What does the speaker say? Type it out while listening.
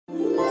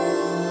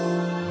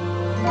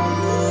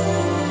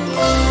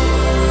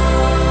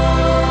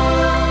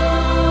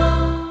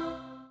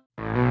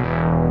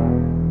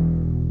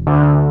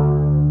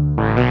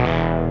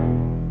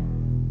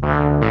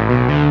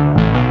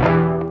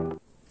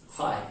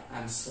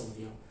I'm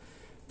Silvio.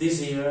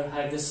 This year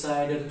I've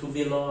decided to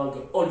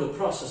vlog all the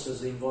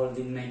processes involved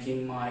in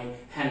making my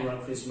annual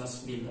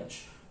Christmas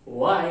village.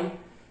 Why?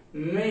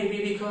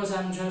 Maybe because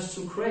I'm just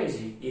too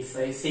crazy if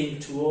I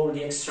think to all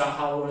the extra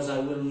hours I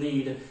will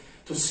need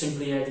to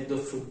simply edit the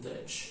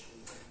footage.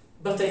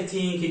 But I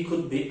think it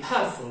could be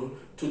helpful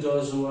to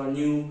those who are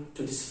new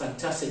to these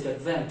fantastic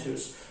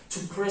adventures to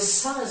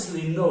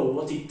precisely know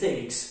what it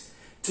takes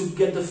to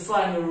get the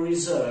final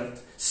result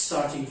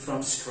starting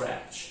from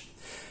scratch.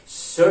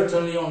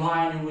 Certainly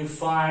online you will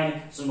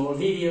find small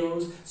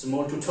videos,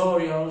 small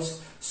tutorials,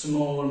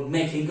 small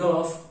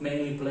making-of,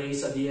 mainly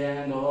placed at the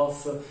end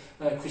of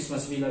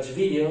Christmas village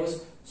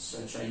videos,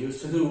 such I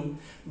used to do,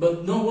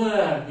 but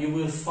nowhere you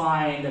will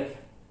find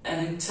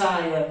an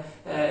entire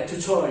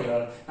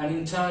tutorial, an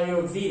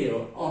entire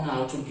video on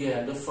how to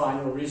get the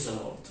final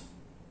result.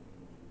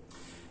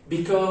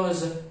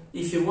 Because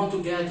if you want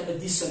to get a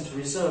decent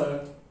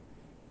result,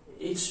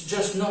 it's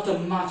just not a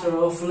matter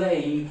of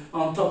laying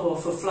on top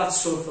of a flat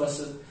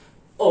surface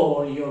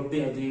all your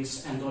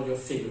buildings and all your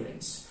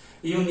figurines.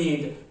 You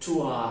need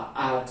to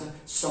add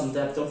some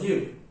depth of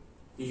view.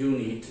 You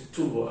need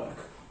to work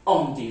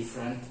on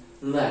different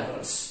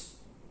levels.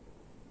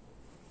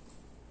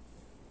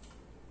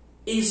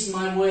 Is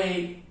my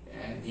way,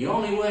 and the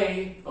only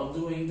way of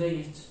doing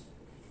it,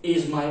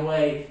 is my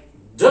way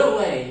the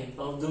way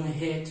of doing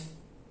it?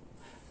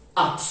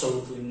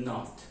 Absolutely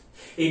not.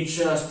 It's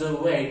just the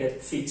way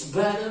that fits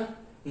better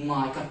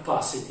my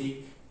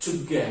capacity to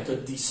get a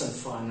decent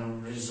final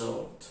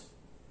result.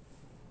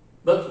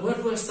 But where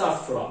do I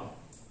start from?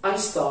 I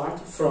start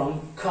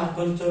from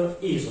Carpenter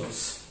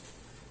easels.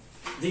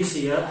 This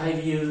year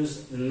I've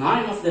used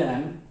 9 of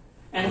them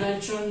and I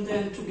joined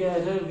them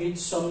together with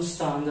some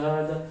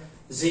standard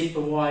zip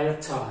wire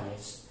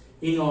ties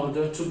in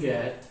order to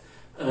get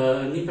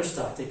an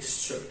hyperstatic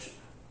structure.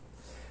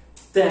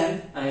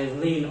 Then I've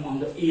leaned on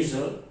the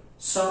easel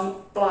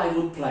some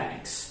plywood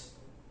planks.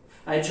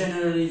 I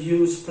generally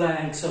use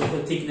planks of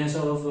a thickness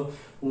of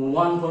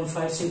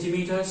 1.5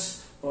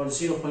 centimeters or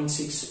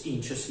 0.6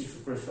 inches if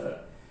you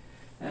prefer.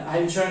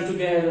 I've joined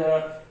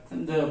together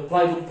the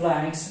plywood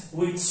planks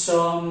with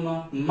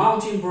some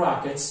mounting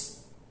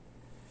brackets,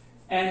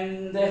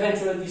 and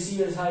eventually this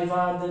year I've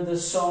added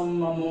some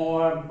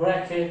more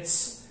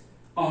brackets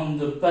on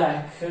the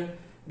back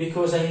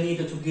because I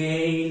needed to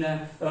gain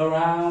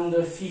around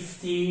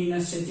 15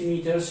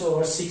 centimeters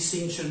or 6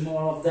 inches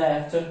more of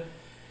that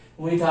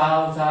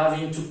without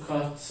having to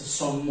cut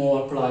some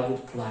more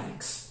plywood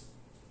planks.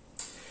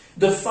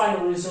 The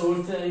final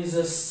result is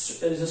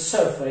a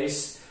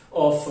surface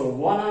of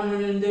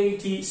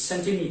 180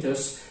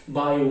 centimeters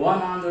by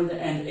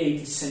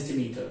 180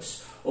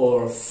 centimeters,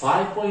 or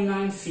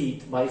 5.9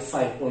 feet by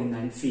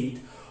 5.9 feet,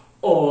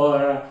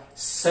 or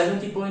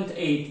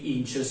 70.8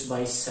 inches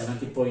by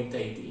 70.8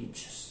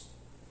 inches.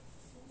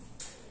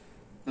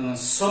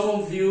 Some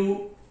of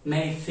you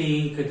may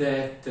think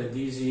that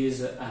this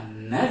is a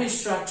heavy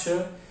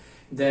structure,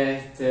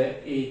 that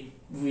it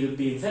will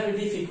be very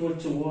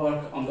difficult to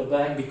work on the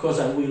back because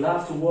I will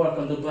have to work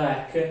on the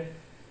back,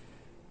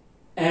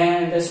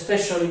 and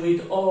especially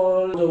with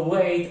all the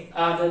weight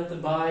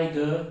added by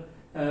the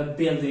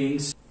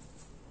buildings.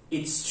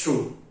 It's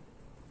true,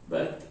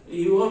 but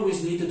you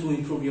always need to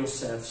improve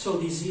yourself. So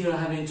this year I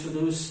have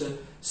introduced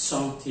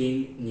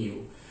something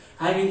new.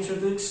 I've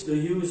introduced the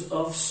use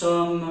of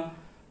some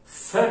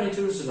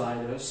furniture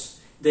sliders.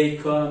 They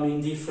come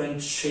in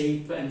different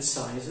shape and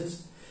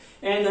sizes,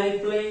 and I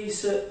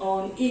place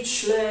on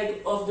each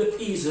leg of the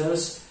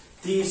easels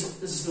these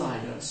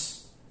sliders.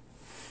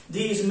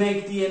 These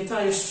make the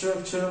entire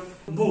structure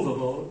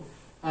movable.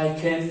 I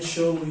can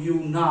show you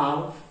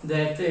now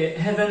that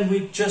even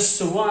with just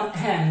one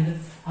hand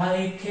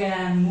I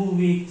can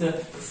move it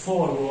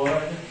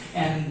forward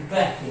and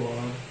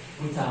backward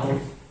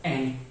without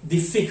any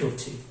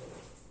difficulty.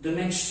 The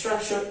main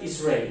structure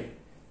is ready.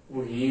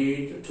 We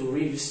need to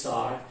really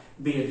start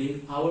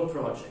building our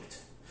project.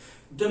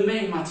 The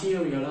main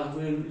material I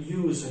will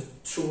use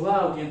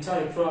throughout the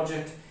entire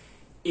project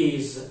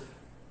is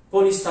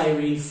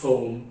polystyrene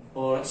foam,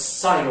 or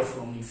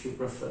styrofoam if you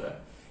prefer.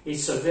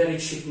 It's a very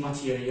cheap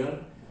material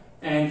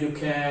and you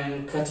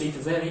can cut it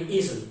very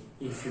easily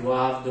if you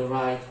have the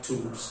right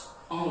tools.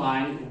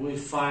 Online you will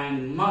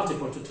find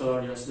multiple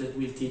tutorials that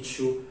will teach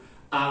you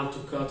how to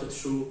cut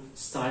through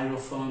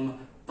styrofoam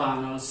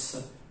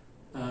panels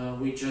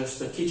with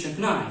just a kitchen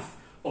knife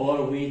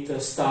or with a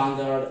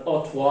standard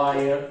hot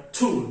wire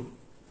tool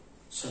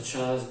such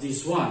as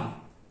this one.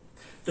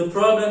 The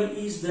problem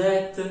is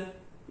that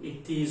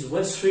it is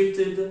well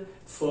suited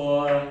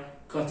for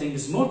cutting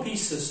small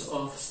pieces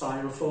of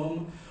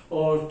styrofoam,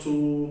 or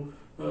to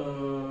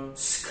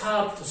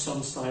sculpt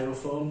some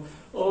styrofoam,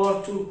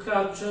 or to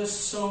cut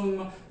just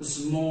some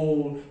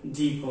small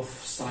dip of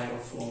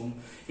styrofoam.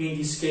 In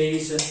this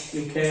case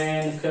you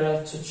can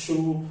cut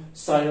through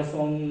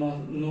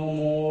styrofoam no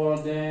more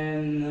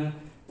than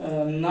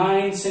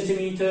 9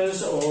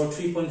 centimeters or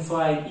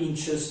 3.5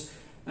 inches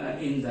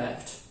in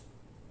depth.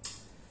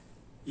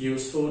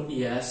 Useful,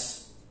 yes.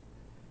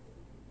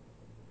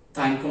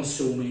 Time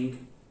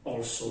consuming,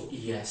 also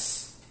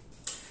yes.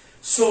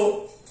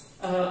 So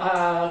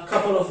a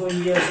couple of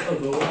years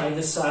ago I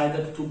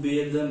decided to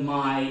build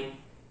my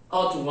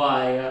hot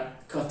wire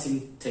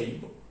cutting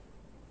table.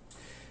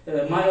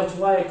 My hot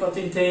wire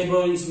cutting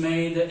table is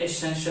made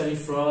essentially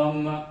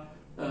from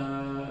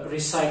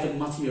recycled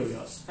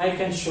materials. I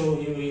can show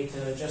you it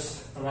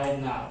just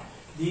right now.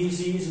 This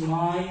is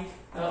my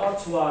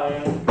hot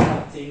wire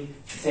cutting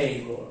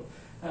table.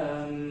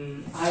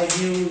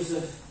 I've used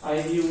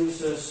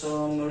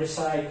some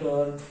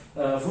recycled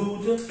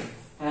wood,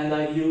 and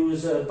I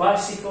use a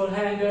bicycle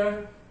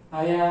hanger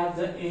I had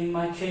in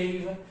my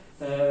cave,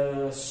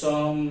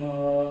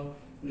 some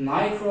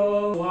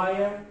micro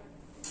wire,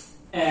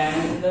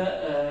 and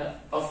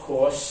of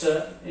course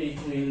it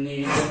will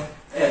need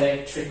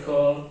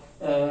electrical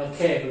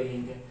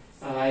cabling.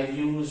 I've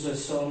used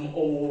some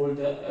old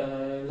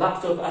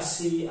laptop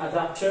AC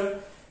adapter,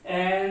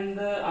 and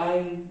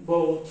I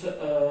bought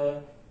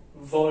a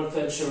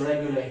voltage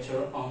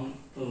regulator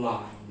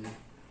online.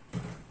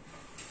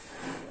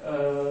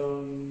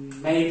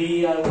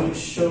 Maybe I will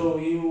show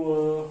you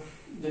a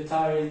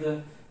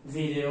detailed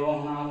video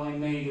on how I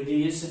made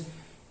this.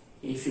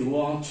 If you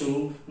want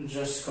to,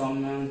 just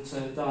comment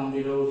down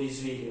below this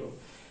video.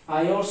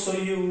 I also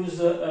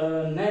used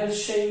an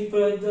L-shaped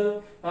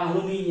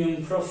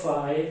aluminium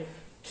profile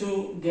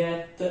to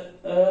get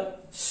a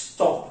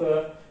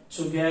stopper,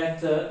 to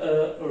get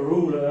a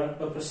ruler,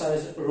 a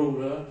precise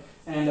ruler,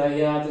 and I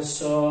had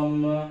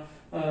some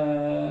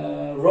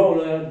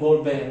roller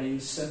ball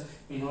bearings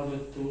in order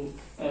to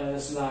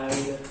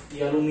slide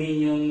the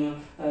aluminium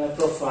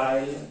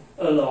profile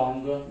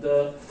along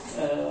the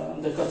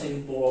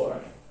cutting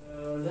board.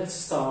 Let's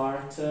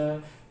start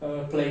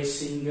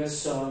placing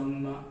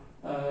some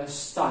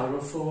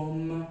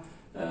styrofoam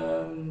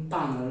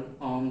panel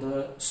on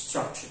the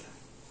structure.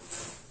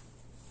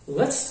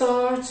 Let's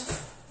start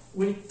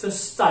with the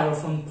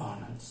styrofoam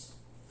panels.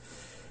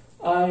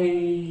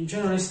 I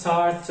generally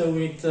start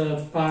with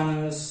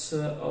panels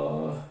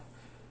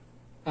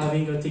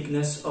having a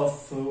thickness of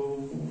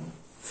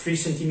 3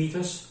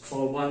 centimeters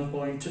or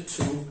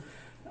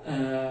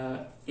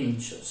 1.2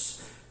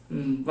 inches.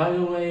 By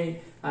the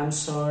way, I'm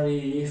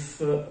sorry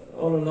if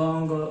all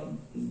along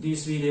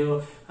this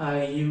video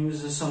I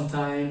use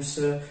sometimes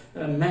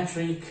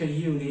metric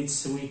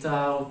units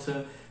without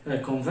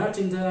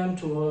converting them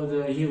to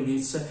other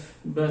units,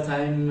 but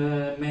I'm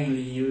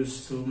mainly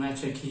used to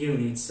metric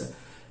units.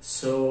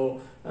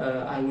 So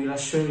I will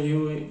assure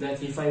you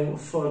that if I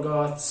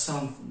forgot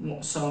some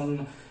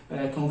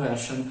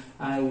conversion,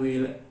 I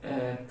will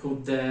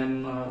put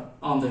them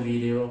on the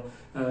video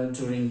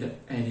during the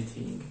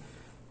editing.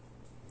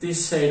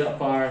 This set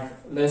apart,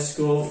 let's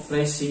go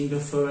placing the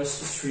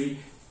first 3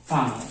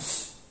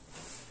 panels.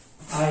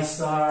 I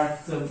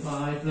start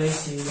by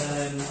placing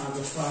them at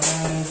the far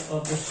end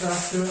of the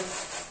structure,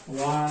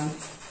 one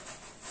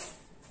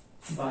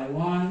by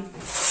one.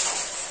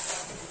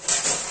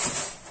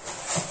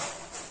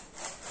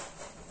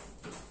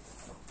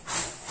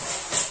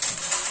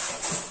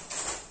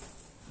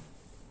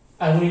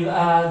 I will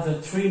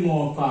add 3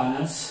 more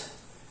panels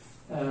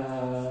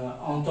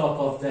on top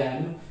of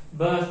them,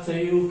 but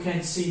you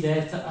can see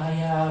that I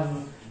have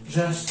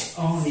just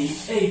only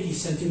 80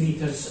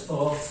 centimeters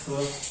of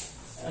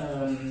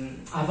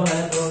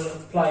available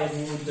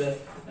plywood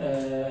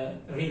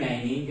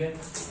remaining,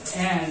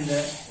 and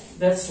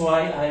that's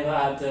why I've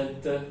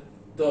added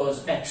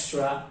those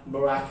extra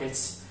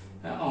brackets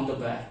on the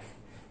back,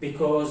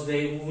 because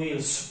they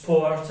will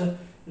support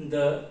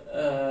the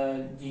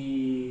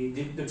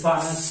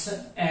panels,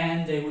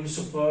 and they will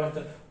support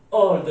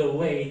all the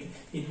weight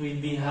it will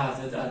be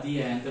added at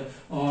the end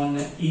on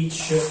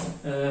each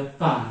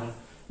panel.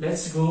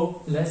 Let's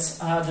go,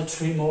 let's add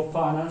 3 more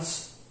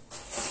panels.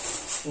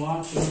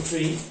 1, 2,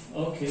 3,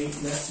 okay,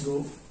 let's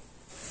go.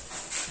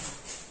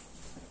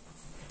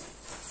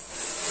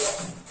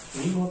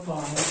 3 more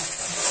panels.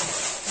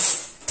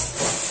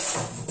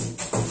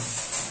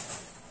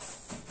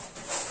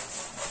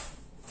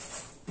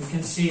 You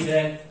can see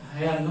that I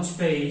have no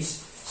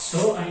space,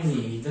 so I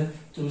need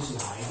to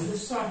slide the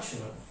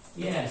structure.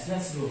 Yes,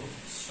 let's go.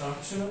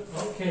 Structure,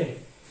 okay.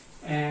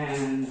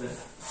 And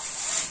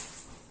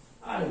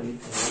I will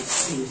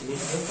place easily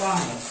the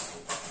panels.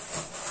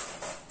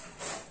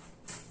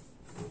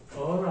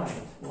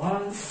 Alright,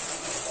 1,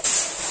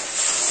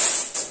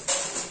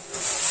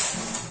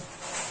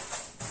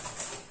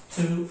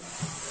 2,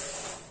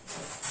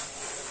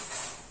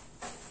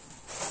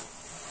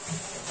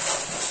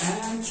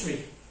 and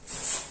 3.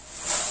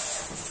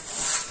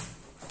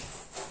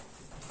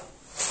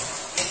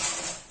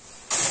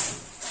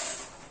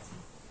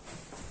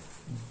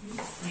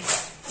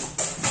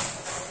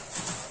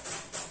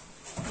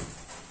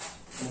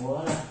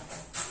 Voila,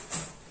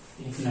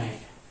 it made.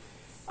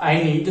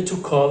 I need to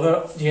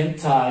cover the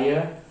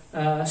entire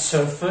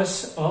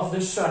surface of the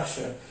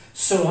structure,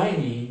 so I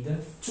need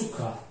to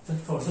cut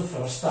for the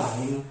first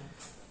time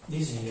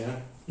this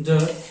year the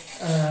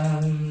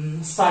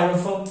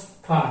styrofoam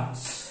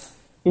panels.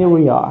 Here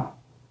we are.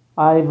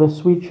 I've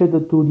switched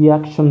to the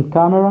action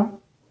camera,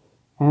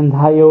 and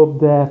I hope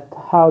that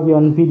audio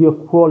and video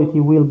quality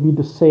will be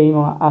the same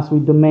as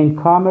with the main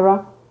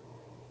camera,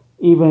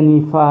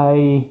 even if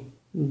I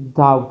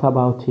doubt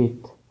about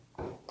it.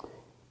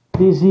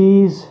 This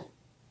is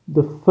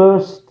the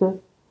first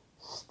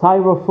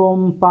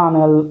styrofoam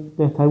panel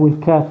that I will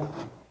cut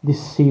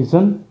this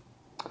season.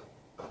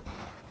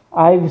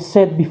 I've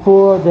said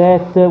before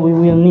that we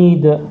will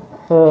need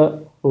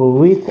a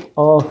width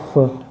of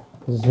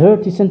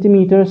 30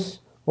 centimeters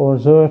or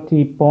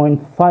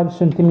 30.5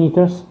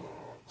 centimeters.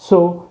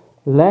 So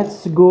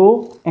let's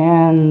go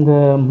and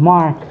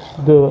mark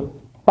the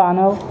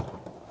panel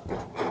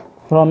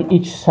from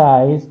each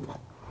side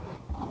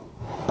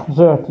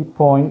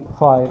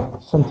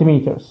 30.5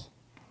 centimeters.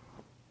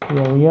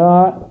 Here we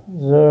are,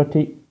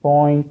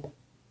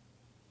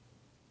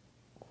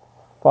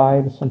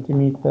 30.5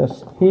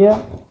 centimeters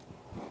here,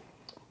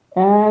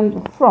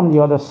 and from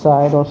the other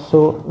side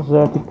also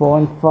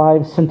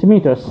 30.5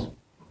 centimeters.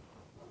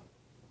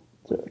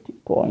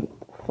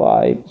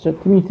 30.5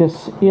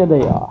 centimeters, here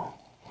they are.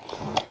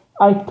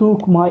 I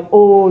took my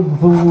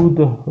old wood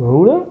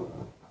ruler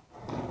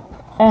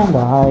and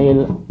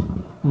I'll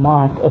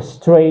mark a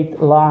straight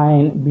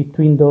line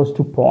between those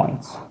 2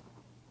 points.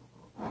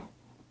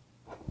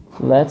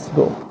 Let's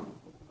go.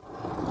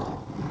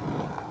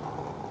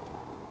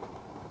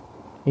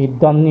 It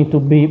don't need to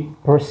be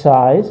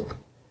precise.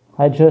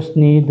 I just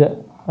need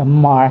a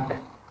mark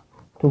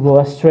to go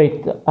as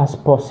straight as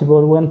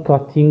possible when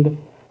cutting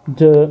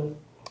the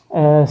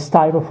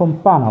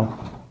styrofoam panel.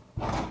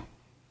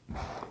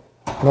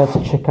 Let's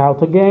check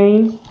out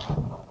again.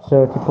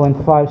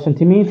 30.5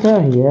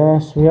 centimeter.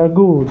 Yes, we are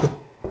good.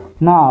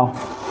 Now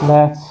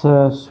let's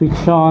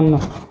switch on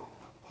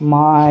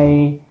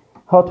my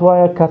hot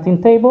wire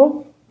cutting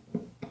table.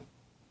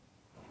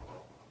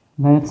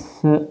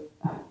 Let's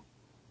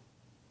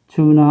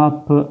tune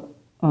up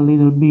a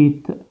little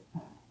bit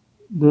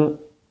the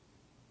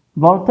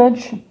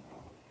voltage,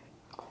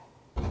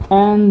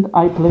 and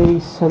I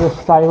place the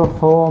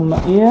styrofoam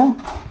here.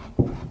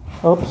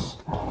 Oops,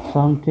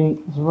 something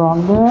is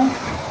wrong there.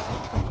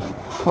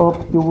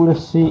 Hope you will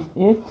see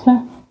it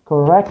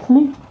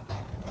correctly.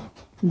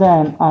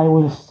 Then I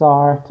will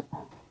start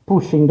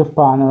pushing the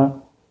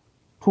panel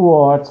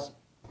towards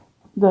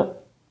the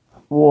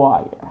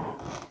wire.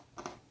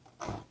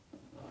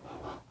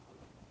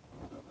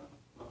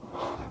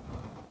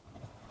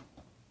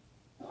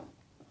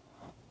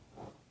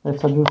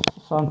 Let's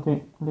adjust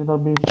something a little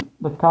bit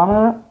the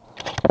camera,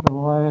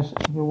 otherwise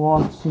you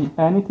won't see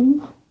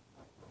anything.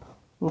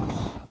 Oops,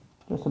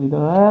 just a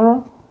little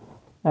error.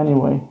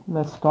 Anyway,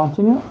 let's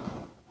continue.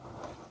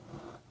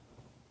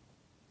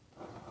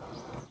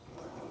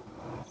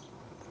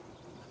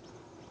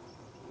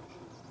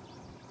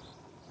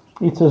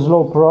 It's a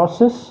slow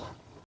process.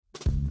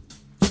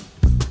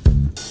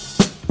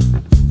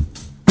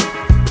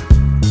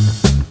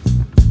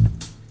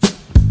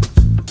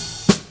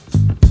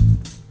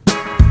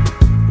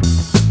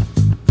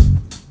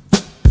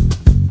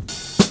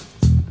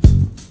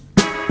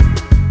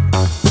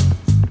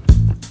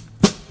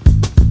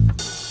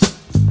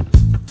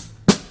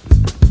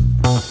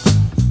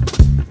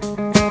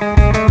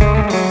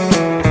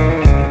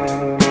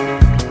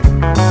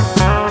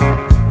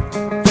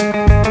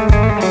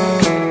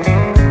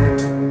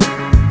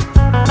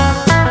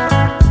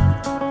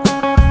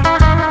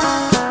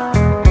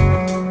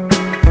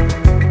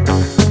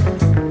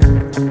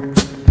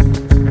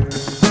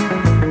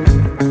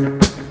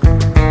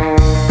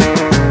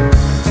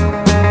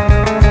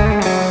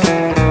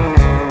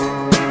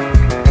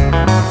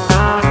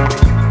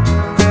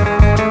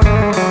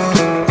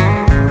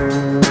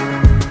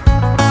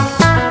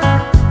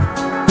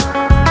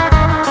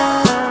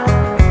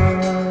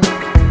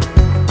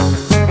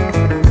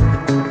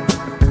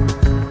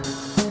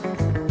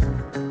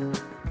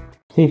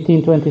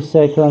 Fifteen, 20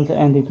 seconds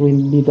and it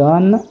will be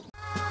done.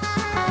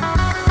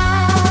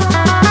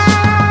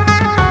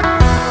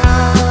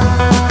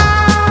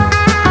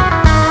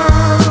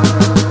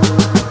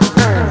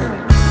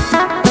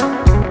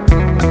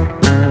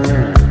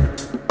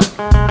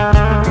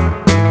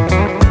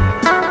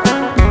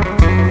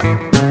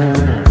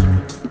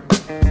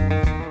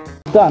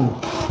 Done.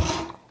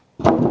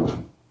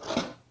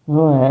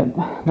 Go ahead.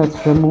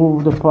 Let's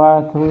remove the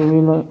part we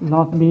will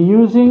not be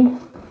using.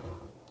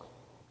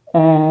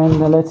 And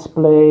let's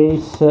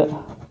place,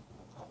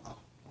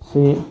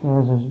 see,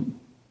 there's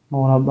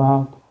more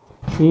about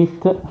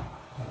it.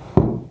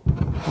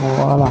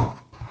 Voila,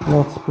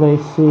 let's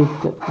place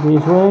it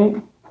this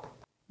way.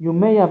 You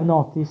may have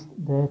noticed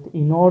that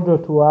in order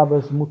to have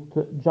a smooth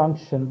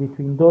junction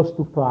between those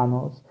two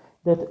panels,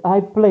 that I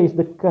placed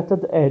the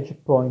cutted edge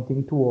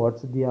pointing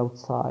towards the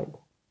outside.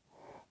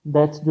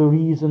 That's the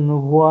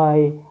reason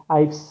why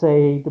I've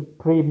said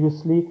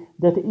previously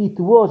that it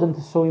wasn't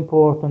so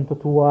important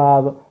to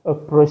have a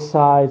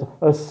precise,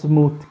 a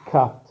smooth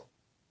cut.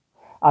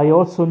 I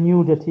also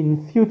knew that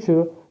in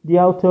future the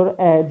outer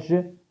edge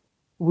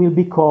will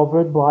be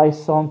covered by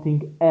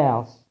something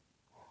else.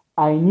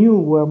 I knew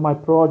where my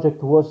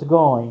project was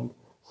going,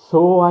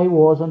 so I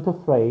wasn't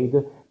afraid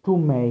to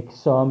make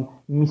some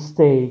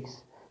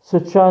mistakes.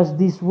 such as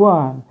this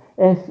one.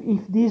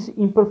 If this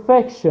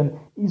imperfection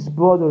is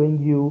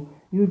bothering you,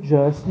 you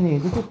just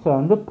need to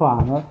turn the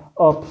panel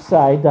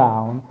upside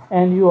down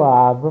and you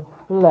have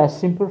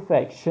less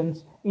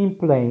imperfections in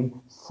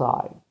plain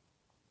sight.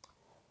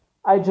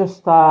 I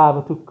just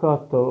have to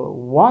cut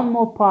one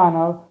more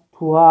panel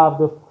to have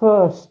the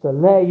first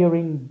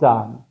layering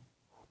done,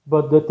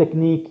 but the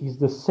technique is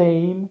the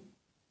same.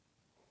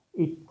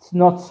 It's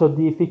not so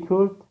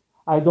difficult.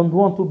 I don't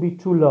want to be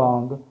too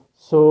long,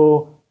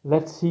 so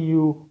let's see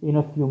you in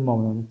a few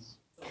moments.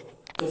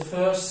 The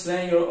first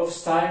layer of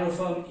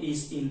styrofoam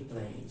is in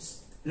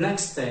place.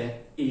 Next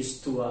step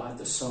is to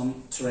add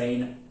some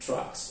train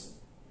tracks.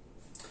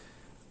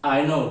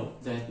 I know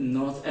that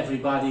not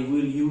everybody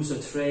will use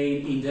a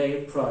train in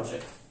their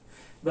project,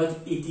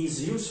 but it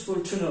is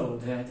useful to know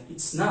that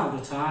it's now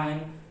the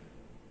time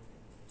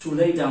to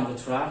lay down the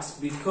tracks,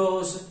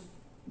 because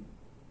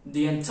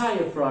the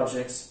entire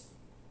projects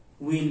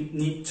will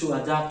need to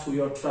adapt to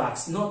your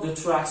tracks, not the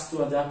tracks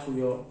to adapt to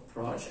your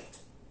project.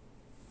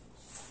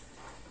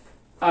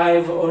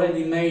 I've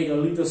already made a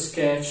little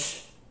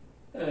sketch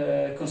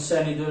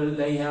concerning the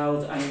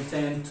layout I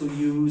intend to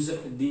use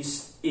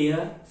this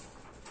year.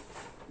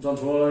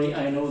 Don't worry,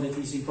 I know that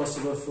it's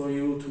impossible for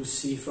you to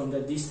see from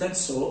that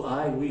distance, so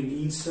I will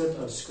insert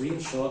a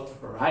screenshot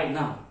right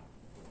now.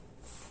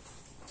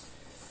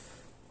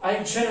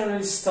 I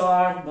generally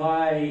start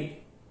by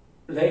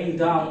laying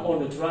down all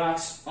the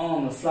tracks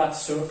on a flat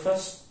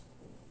surface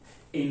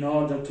in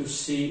order to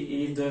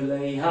see if the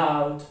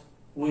layout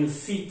will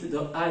fit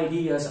the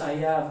ideas I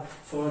have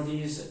for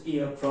this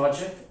year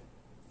project.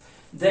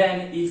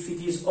 Then, if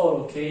it is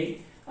all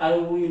okay, I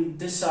will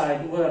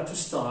decide where to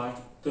start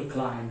the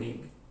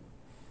climbing,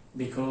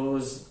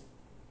 because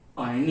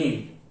I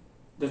need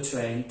the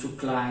train to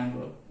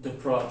climb the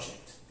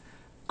project.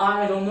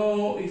 I don't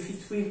know if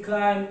it will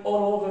climb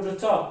all over the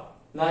top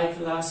like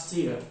last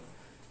year,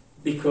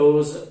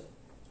 because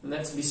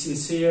let's be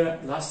sincere,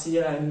 last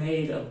year I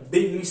made a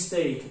big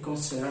mistake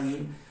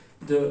concerning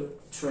the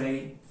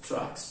train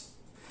tracks.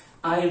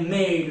 I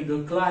made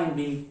the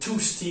climbing too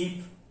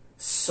steep,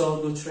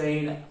 so the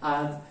train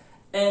had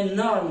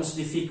enormous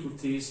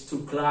difficulties to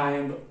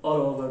climb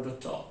all over the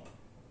top.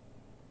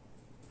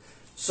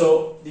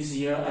 So this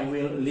year I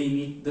will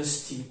limit the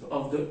steep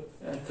of the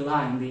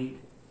climbing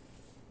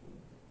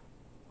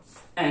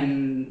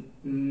and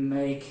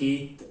make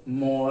it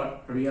more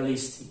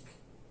realistic.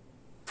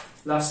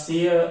 Last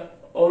year,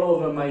 all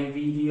over my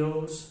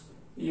videos,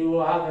 you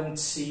haven't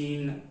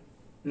seen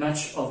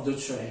much of the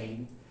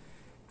train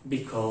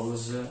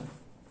because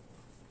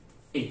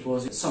it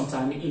was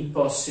sometimes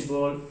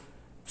impossible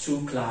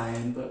to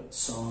climb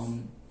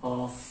some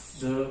of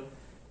the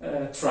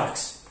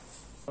tracks.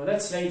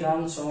 Let's lay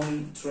down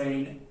some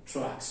train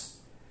tracks.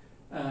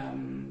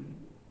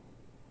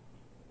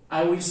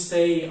 I will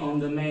stay on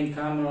the main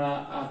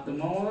camera at the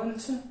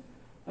moment,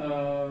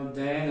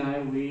 then I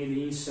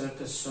will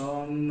insert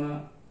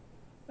some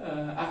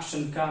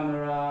action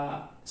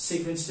camera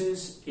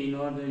sequences in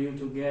order you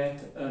to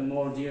get a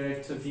more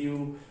direct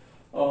view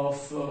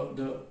of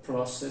the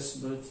process,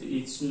 but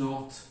it's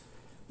not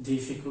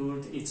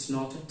difficult, it's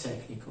not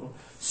technical.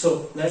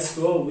 So let's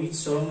go with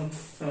some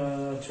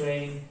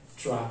train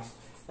tracks.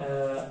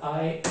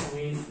 I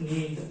will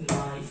need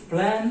my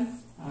plan.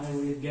 I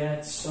will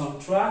get some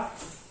track.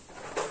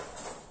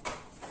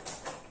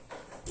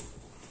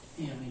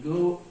 Here we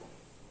go.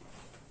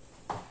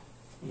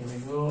 Here we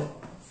go.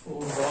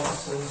 4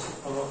 boxes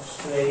of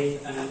straight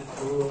and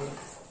curved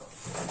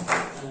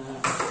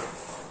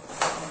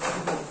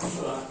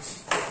tracks.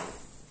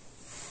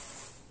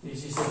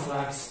 This is the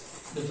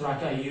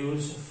track I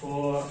use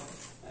for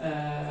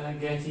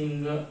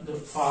getting the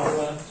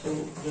power to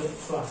the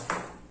track.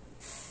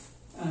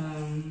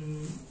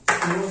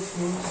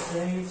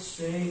 Curve,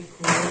 straight,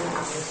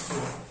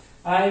 curve.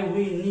 I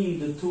will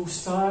need to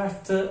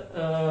start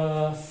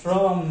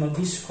from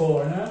this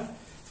corner.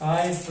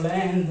 I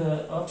planned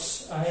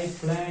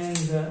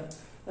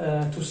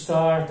to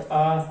start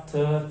at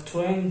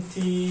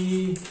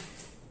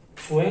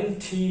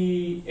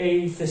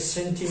 28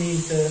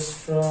 centimeters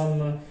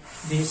from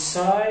this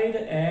side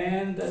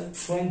and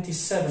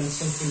 27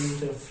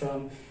 centimeters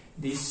from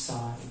this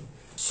side.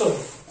 So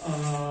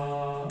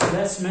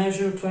let's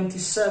measure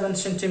 27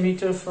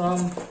 centimeters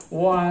from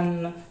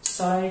one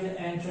side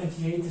and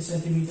 28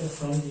 centimeters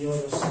from the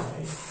other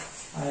side.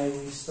 I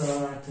will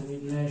start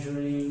with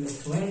measuring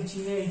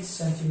 28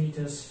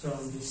 centimeters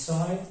from this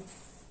side,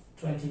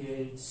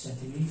 28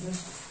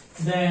 centimeters,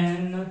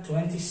 then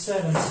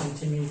 27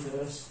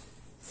 centimeters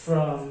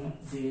from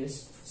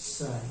this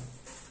side.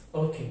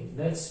 Okay,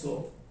 let's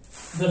go.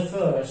 The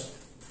first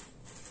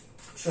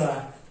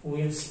track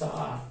will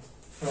start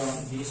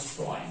from this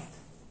point.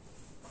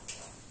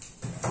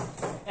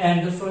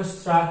 And the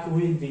first track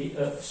will be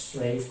a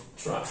straight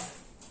track.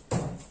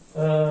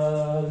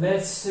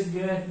 Let's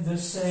get the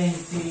same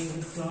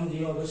thing from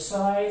the other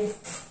side.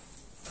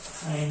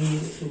 I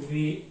need to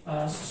be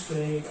as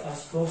straight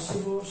as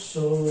possible,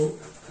 so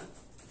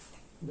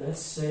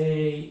let's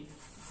say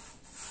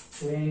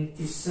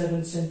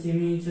 27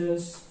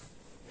 centimeters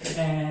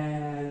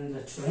and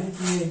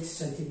 28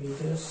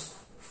 centimeters.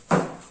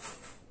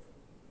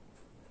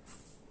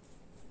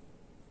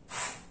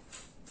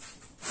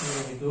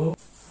 There we go.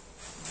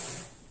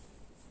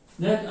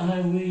 Then I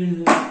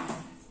will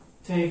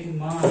take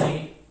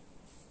my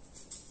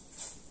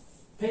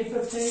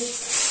paper tape.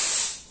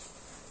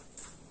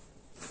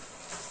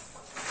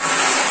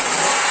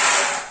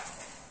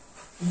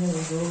 Here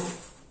we go.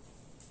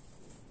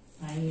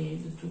 I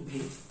need to be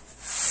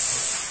straight.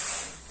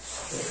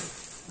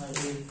 I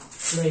will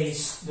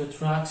place the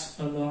tracks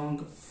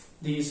along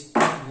this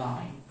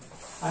line.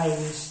 I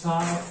will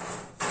start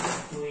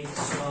with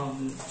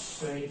some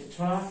straight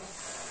track.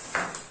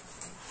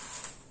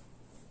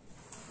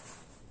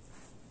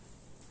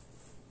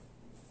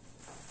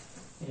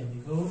 Here we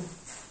go.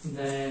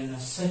 Then a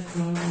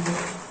second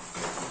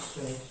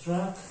straight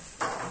track.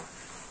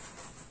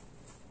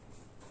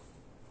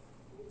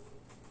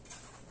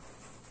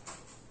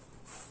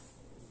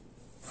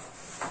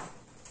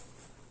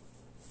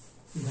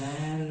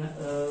 Then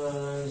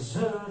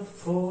third,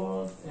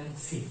 fourth, and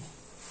fifth.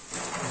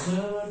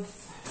 Third,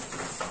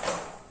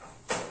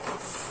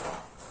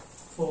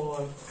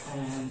 fourth,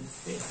 and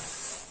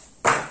fifth.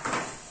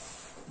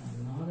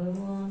 Another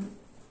one.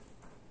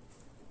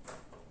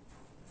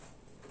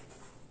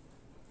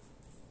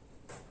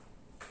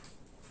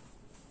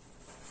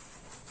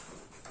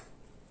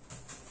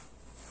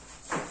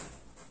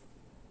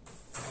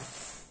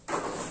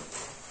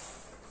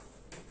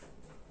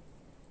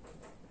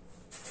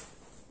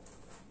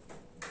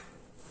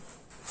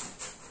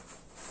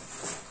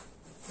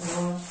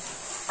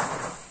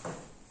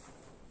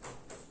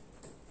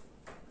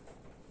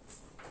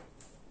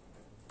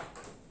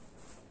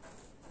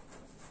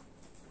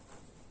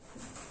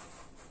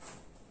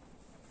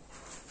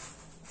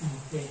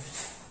 Okay.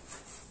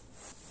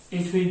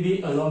 It will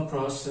be a long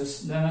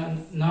process.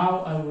 Then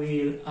now I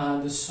will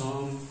add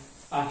some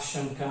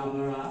action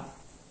camera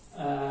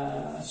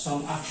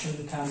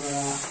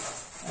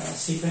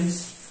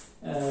sequence,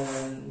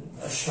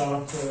 a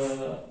short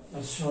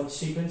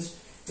sequence,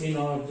 in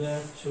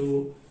order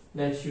to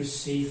let you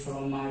see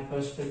from my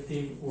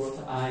perspective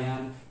what I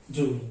am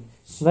doing.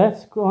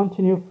 Let's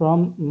continue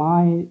from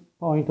my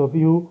point of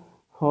view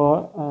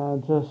for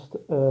just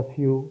a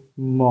few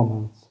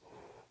moments.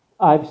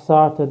 I've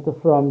started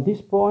from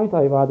this point.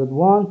 I've added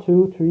 1,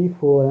 2, 3,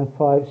 4, and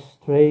 5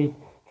 straight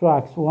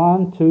tracks.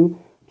 1, 2,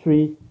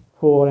 3,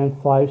 4,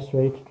 and 5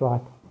 straight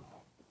tracks.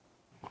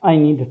 I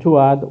need to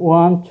add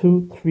 1,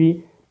 2,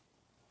 3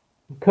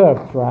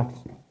 curved tracks.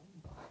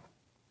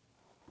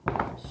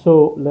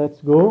 So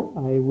let's go.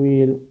 I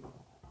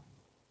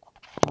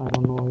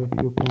don't know if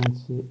you can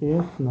see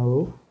it.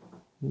 No.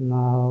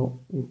 Now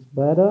it's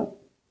better.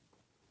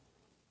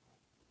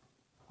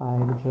 I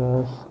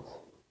just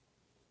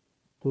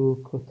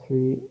took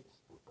 3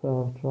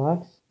 curved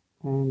tracks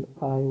and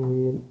I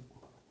will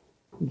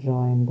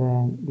join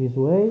them this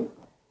way,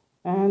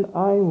 and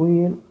I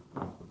will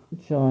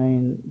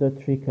join the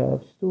 3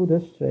 curves to the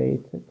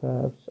straight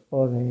curves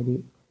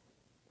already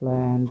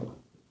planned.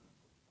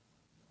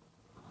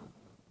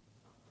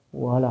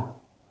 Voila.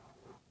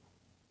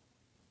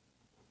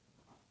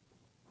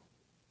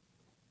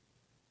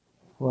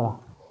 Voila.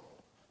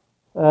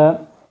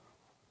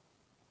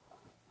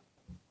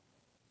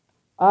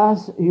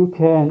 As you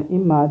can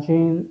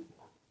imagine,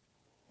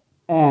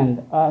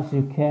 and as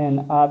you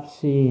can have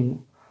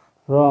seen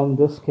from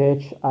the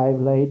sketch I've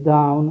laid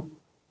down,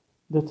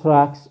 the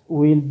tracks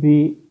will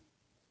be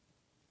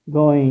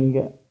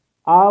going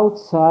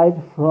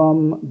outside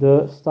from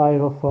the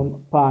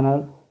styrofoam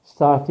panel,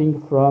 starting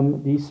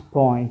from this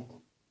point.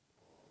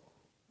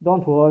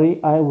 Don't worry,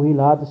 I will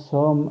add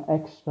some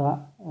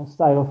extra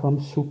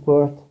styrofoam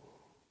support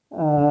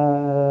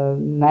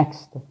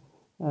next.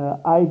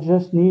 I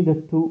just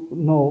needed to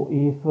know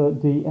if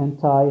the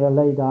entire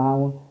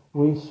laydown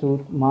will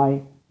suit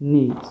my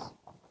needs.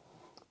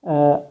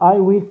 I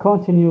will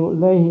continue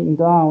laying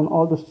down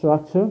all the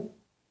structure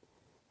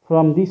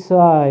from this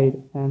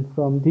side and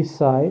from this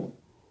side.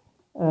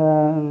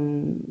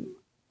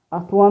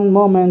 At one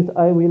moment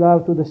I will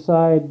have to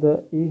decide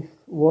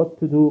what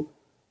to do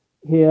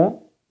here,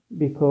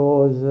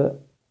 because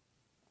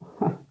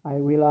I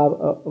will have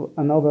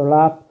an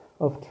overlap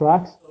of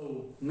tracks.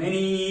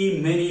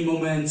 Many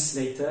moments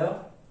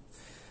later,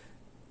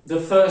 the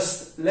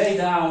first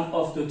laydown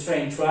of the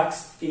train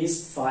tracks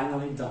is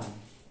finally done.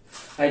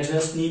 I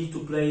just need to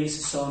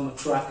place some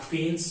track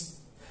pins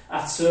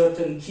at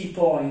certain key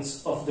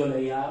points of the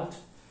layout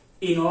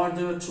in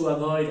order to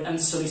avoid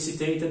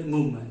unsolicited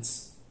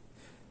movements.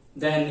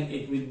 Then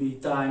it will be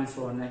time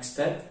for a next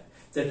step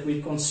that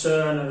will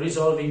concern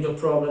resolving the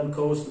problem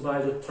caused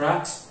by the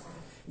tracks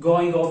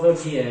going over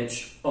the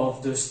edge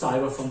of the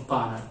styrofoam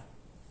panel.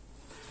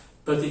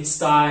 But it's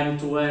time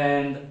to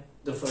end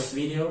the first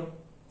video.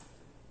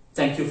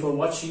 Thank you for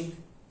watching.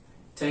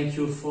 Thank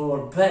you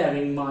for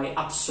bearing my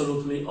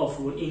absolutely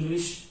awful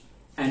English.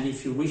 And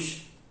if you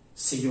wish,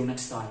 see you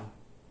next time.